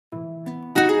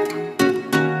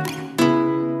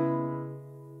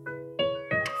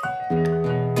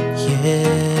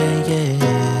yeah, yeah.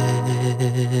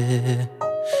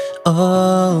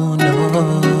 Oh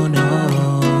no, no,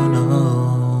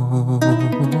 no.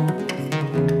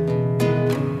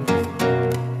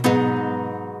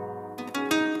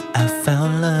 I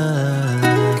found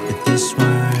love, but this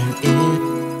weren't it.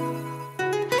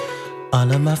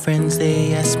 All of my friends,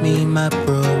 they ask me, my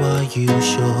bro, are you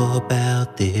sure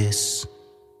about this?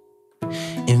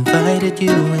 Invited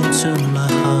you into my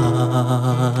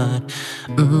heart.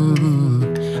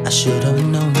 I should've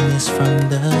known this from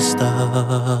the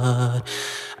start.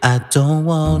 I don't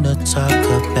wanna talk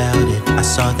about it. I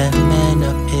saw that man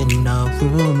up in our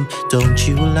room. Don't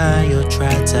you lie or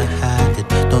try to hide it.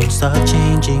 Don't start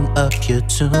changing up your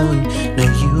tune. No,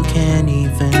 you can't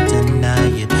even deny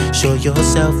it. Show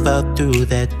yourself out through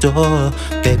that door.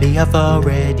 Baby, I've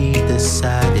already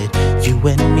decided you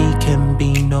and me can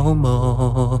be no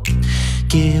more.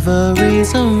 Give a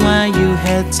reason why you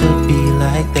had to be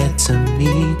like that to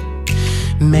me.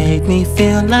 Made me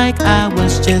feel like I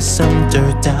was just some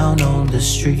dirt down on the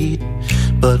street.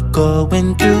 But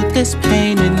going through this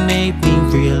pain, it made me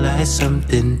realize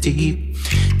something deep.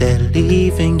 That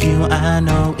leaving you, I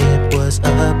know it was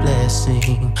a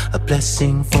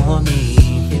blessing for me.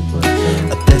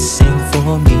 A blessing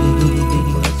for me.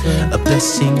 A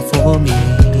blessing for me.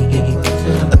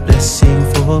 A blessing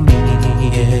for me.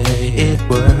 Yeah, it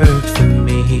worked for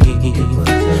me.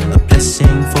 A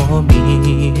blessing for me.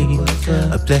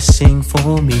 A blessing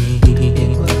for me.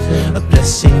 A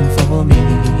blessing for me.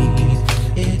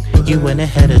 You went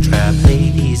ahead and tried to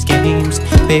play these games.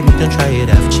 Baby, don't try it,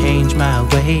 I've changed my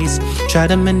ways. Try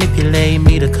to manipulate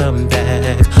me to come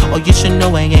back. Oh, you should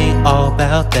know I ain't all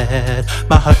about that.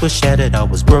 My heart was shattered, I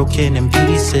was broken in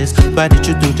pieces. Why did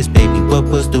you do this, baby? What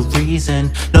was the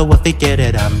reason? No, I forget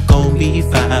it, I'm gon' be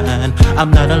fine.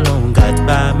 I'm not alone, God's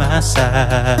by my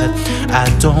side. I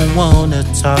don't wanna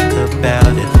talk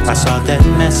about it. I saw that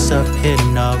mess up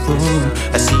in our room.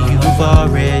 I see you've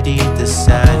already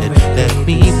decided. Left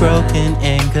me broken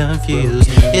and confused.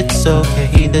 It's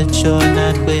okay that you're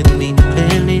not with me.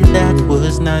 Clearly that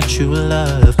was not true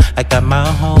love. I got my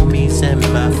homies and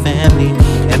my family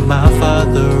and my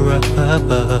father up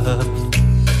above.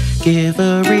 Give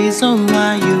a reason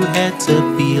why you had to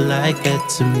be like that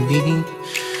to me.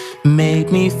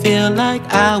 Made me feel like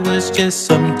I was just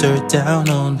some dirt down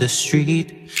on the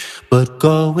street. But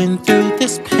going through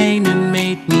this pain, it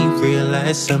made me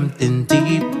realize something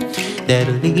deep. That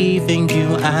leaving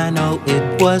you, I know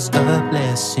it was a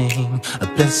blessing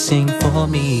for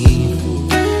me.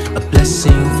 A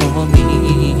blessing for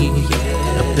me.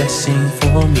 A blessing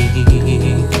for me.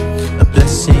 A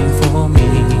blessing for me.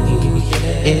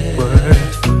 It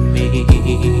worked for me.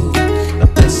 A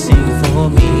blessing for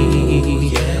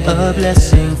me. A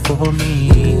blessing for me.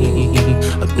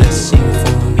 A blessing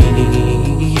for me.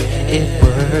 It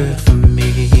worked for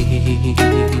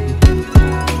me.